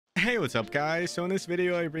Hey, what's up guys? So in this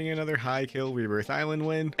video I bring you another high kill Rebirth Island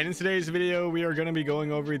win, and in today's video we are going to be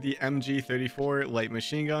going over the MG34 light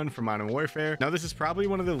machine gun for Modern Warfare. Now this is probably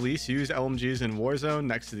one of the least used LMGs in Warzone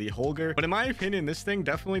next to the Holger, but in my opinion this thing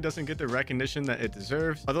definitely doesn't get the recognition that it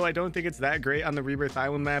deserves. Although I don't think it's that great on the Rebirth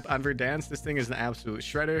Island map. On Verdansk this thing is an absolute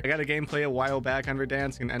shredder. I got a gameplay a while back on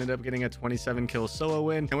Verdansk and ended up getting a 27 kill solo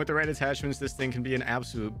win, and with the right attachments this thing can be an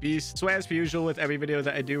absolute beast. So as per usual with every video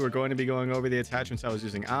that I do, we're going to be going over the attachments I was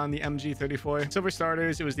using on the MG34. So for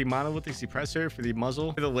starters, it was the monolithic suppressor for the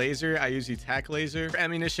muzzle. For the laser, I use the tac laser. For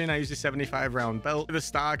ammunition, I use the 75 round belt. For the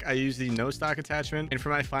stock, I use the no stock attachment. And for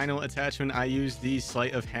my final attachment, I use the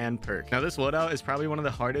sleight of hand perk. Now this loadout is probably one of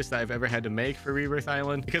the hardest that I've ever had to make for Rebirth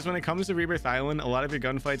Island, because when it comes to Rebirth Island, a lot of your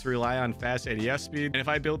gunfights rely on fast ADS speed. And if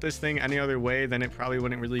I built this thing any other way, then it probably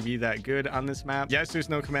wouldn't really be that good on this map. Yes, there's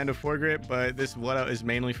no commando foregrip, but this loadout is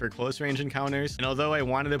mainly for close range encounters. And although I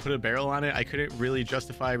wanted to put a barrel on it, I couldn't really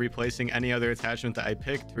justify replacing any other attachment that I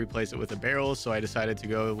picked to replace it with a barrel, so I decided to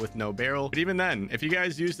go with no barrel. But even then, if you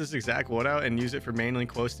guys use this exact loadout and use it for mainly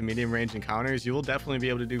close to medium range encounters, you will definitely be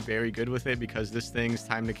able to do very good with it, because this thing's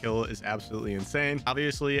time to kill is absolutely insane.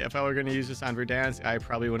 Obviously, if I were going to use this on Verdansk, I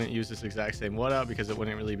probably wouldn't use this exact same loadout because it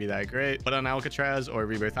wouldn't really be that great. But on Alcatraz or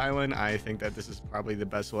Rebirth Island, I think that this is probably the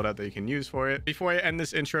best loadout that you can use for it. Before I end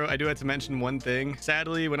this intro, I do have to mention one thing.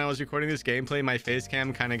 Sadly, when I was recording this gameplay, my face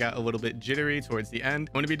cam kind of got a little bit jittery towards the end.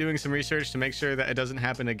 I'm going to be doing some research to make sure that it doesn't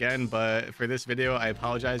happen again, but for this video I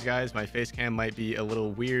apologize guys, my face cam might be a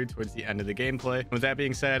little weird towards the end of the gameplay. With that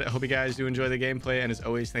being said, I hope you guys do enjoy the gameplay, and as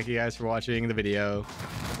always, thank you guys for watching the video.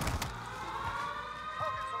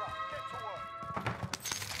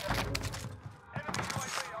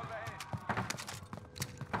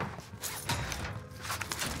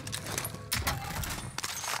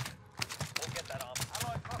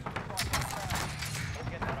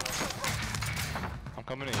 I'm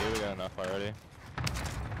coming to you, we got enough already.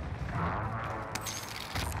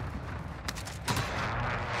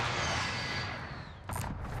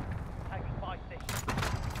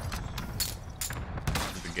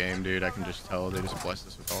 The game, dude, I can just tell they just blessed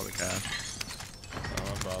us with all the cash. I'm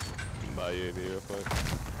about to buy UAV real quick.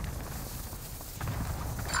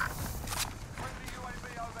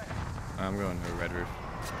 I'm going to Red Roof.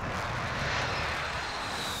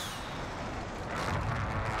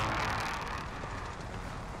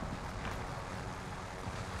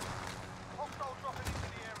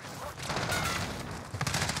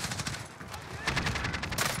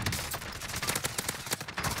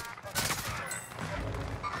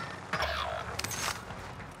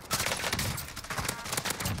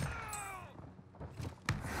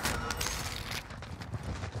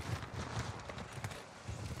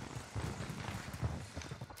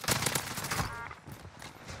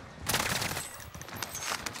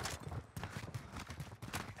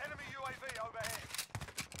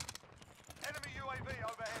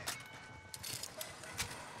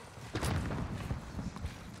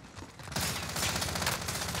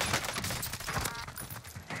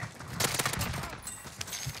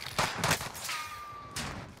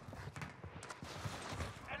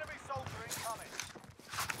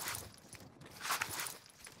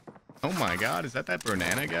 Oh my god, is that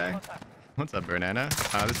Banana guy? What's up, Banana?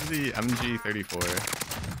 This is the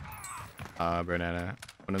MG34. Banana,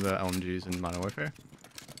 one of the LMGs in Modern Warfare.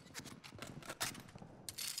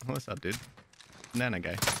 What's up, dude? Banana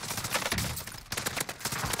guy.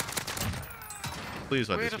 Please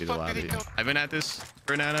let this be the lobby. I've been at this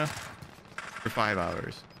Banana for 5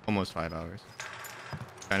 hours. Almost 5 hours.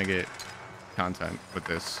 Trying to get content with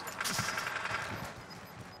this.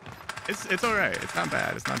 It's all right. It's not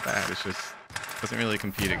bad. It's not bad. It's just doesn't really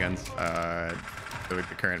compete against the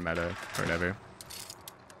current meta or whatever.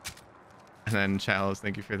 And then Charles,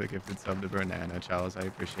 thank you for the gifted sub to Banana. Charles, I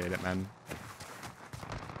appreciate it, man.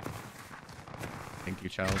 Thank you,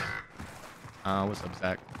 Charles. What's up,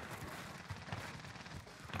 Zach?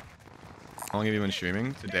 How long have you been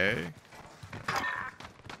streaming? Today?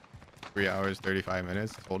 3 hours, 35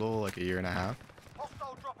 minutes total, like a year and a half.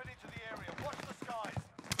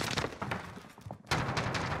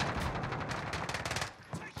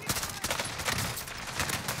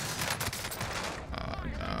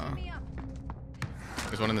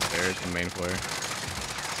 There's one in the stairs on the main floor.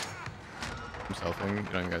 I'm selfing. You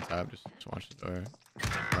don't even gotta tap, just watch the door.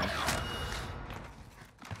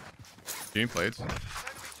 Do you need plates?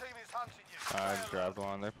 I just grabbed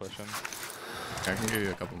one, they're pushing. I can give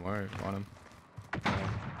you a couple more if you want them. Okay.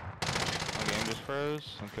 My game just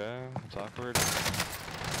froze. Okay, it's awkward.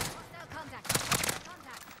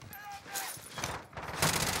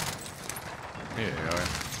 Here you are.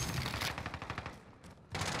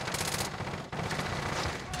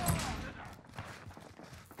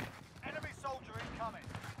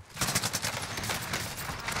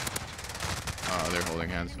 they're holding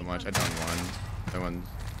hands so much. I downed one. The other one's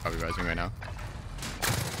probably rising right now.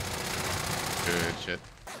 Good shit.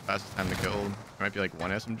 Fastest time to kill. There might be like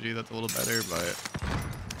one SMG that's a little better, but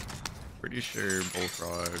pretty sure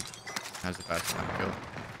Bullfrog has the fastest time to kill.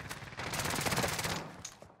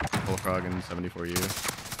 Bullfrog and 74U.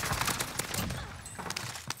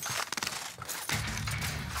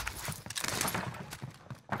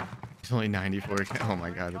 He's only 94. Oh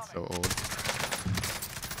my god, that's so old.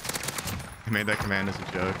 I made that command as a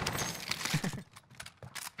joke.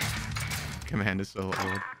 Command is so old.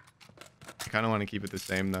 I kind of want to keep it the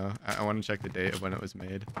same though. I want to check the date of when it was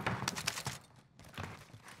made.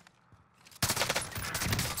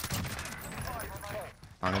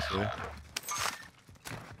 Honestly.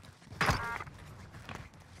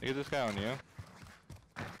 Is this guy on you?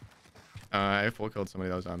 I full killed somebody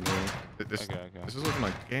that was on me. This is looking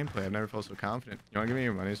like gameplay. I've never felt so confident. You want to give me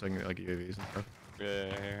your money so I can get like UAVs and stuff?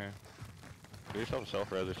 Yeah. Give yourself a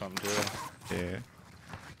self-res or something too. Yeah.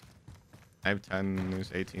 I have 10,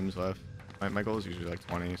 there's 8 teams left. My goal is usually like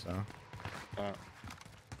 20, so.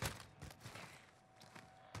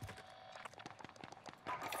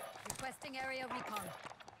 Requesting area recon.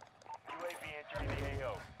 UAV entering the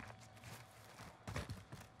AO.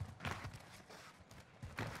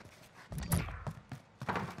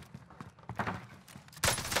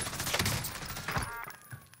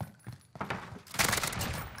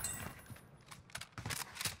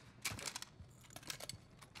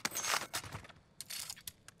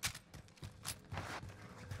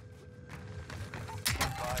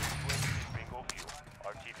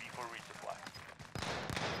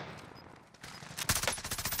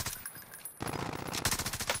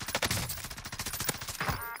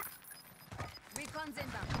 Recon's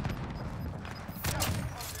inbound.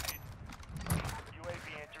 UAV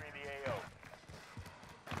entering the AO.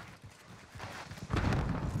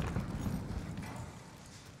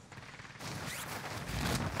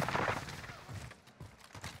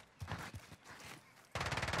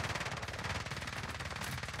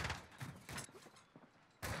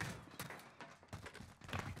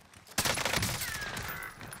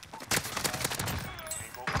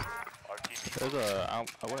 There's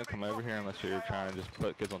I wouldn't come over here unless you're trying to just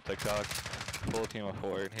put kids on TikTok. Full team of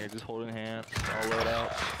 4 in here, just holding hands, all load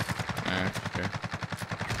out. Alright, okay.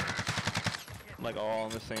 Like all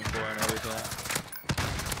on the same floor and everything.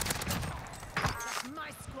 That's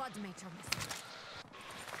my squad mate, your message.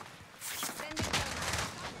 Send it down.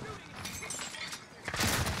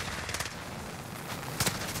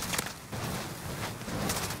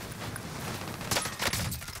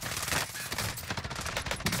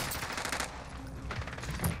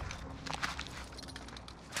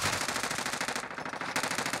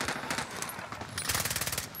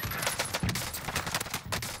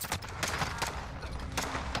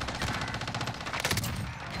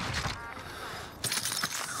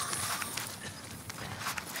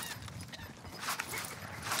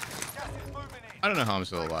 I don't know how I'm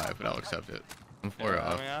still alive, but I'll accept it. I'm 4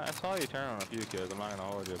 off. I mean, I saw you turn on a few kids. I'm not gonna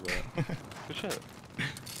hold you, but good shit.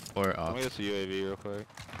 4 off. Let me get the UAV real quick.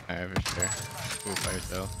 Alright, for sure. Cool by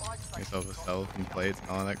yourself. Get yourself a stealth and plates and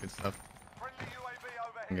all that good stuff.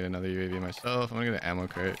 I can get another UAV myself. I'm gonna get an ammo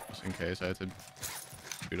crate just in case I have to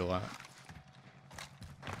shoot a lot.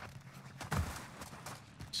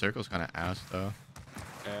 Circle's kind of ass though.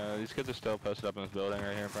 Yeah, these kids are still posted up in this building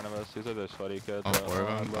right here in front of us. These are the sweaty kids. All 4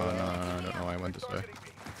 of them? Oh no, I don't know why I went this way.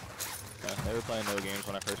 Yeah, they were playing no games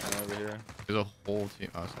when I first went over here. There's a whole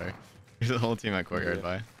team. Oh, sorry. There's a whole team at courtyard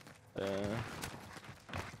by. Yeah.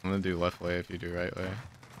 I'm gonna do left way if you do right way.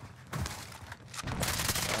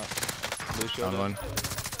 Found one.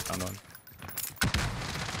 Found one.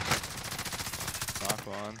 Knock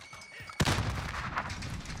one.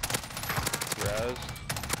 Res.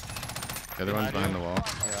 The other one's behind the wall.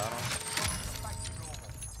 Yeah,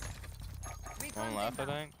 one left, I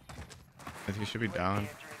think. I think he should be down.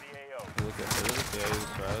 Look at this. Yeah, he's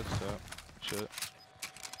res, so shit.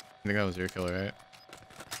 I think that was your killer, right?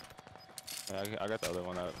 Yeah, I got the other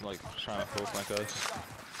one that like trying to full flank us.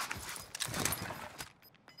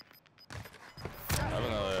 I have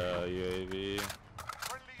another UAV.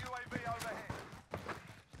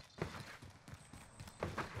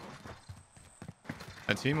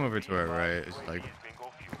 That team over to our right is like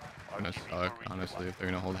gonna suck, honestly, if they're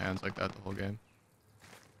gonna hold hands like that the whole game.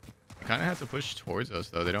 They kind of have to push towards us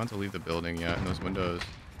though. They don't have to leave the building yet, and those windows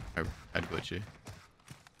are head glitchy.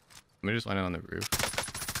 Let me just land it on the roof.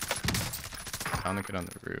 Found the kid on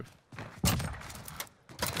the roof.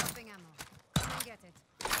 Dropping ammo. Come get it.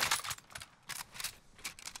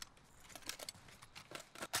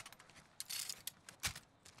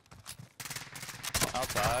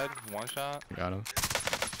 Outside, one shot. Got him.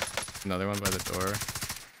 Another one by the door.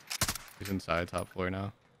 He's inside, top floor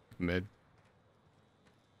now. Mid.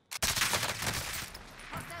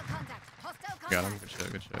 Hostile contact. Hostile contact. Got him. Good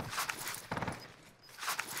shit, good shit.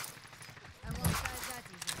 I won't die that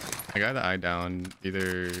easy. I got the eye down.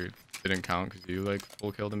 Either didn't count because you like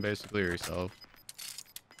full killed him basically, or yourself.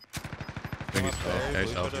 I think he's self. Yeah,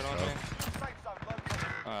 he's self. Safe zone located.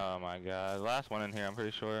 Oh my god. Last one in here, I'm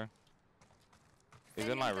pretty sure. He's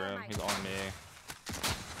in my room. He's on me.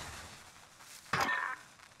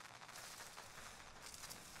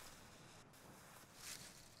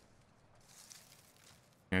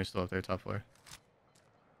 Yeah, he's still up there, top floor.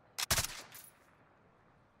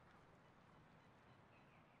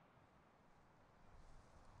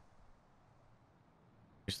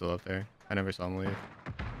 He's still up there. I never saw him leave.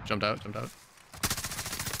 Jumped out, jumped out.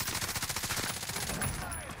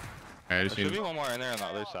 Alright, I There just should need... be one more in there on the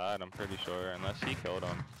other side, I'm pretty sure. Unless he killed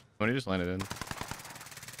him. When he just landed in.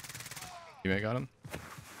 Teammate got him.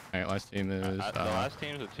 Alright, last team is... The last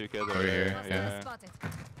team's the 2 kids over over here. here, Hostile yeah. spotted.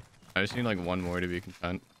 I just need like one more to be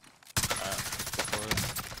content.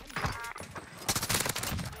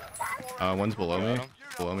 One's below me.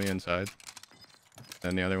 Below me inside.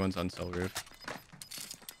 And the other one's on cell roof.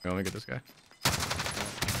 Let me get this guy.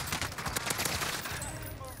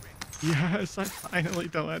 Yes, I finally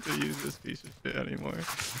don't have to use this piece of shit anymore.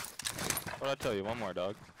 What'd I tell you? One more,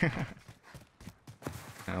 dog.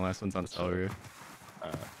 Last one's on cell roof.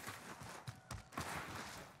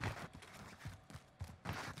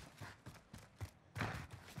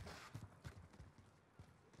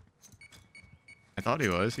 I thought he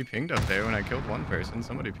was. He pinged up there when I killed one person.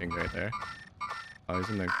 Somebody pinged right there. Oh, he's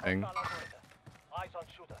in the thing. Eyes on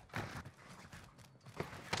shooter.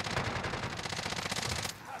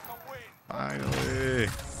 Finally.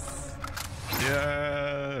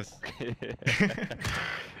 Yes.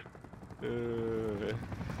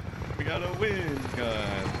 We got a win,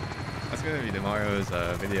 God. That's gonna be tomorrow's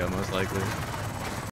video, most likely.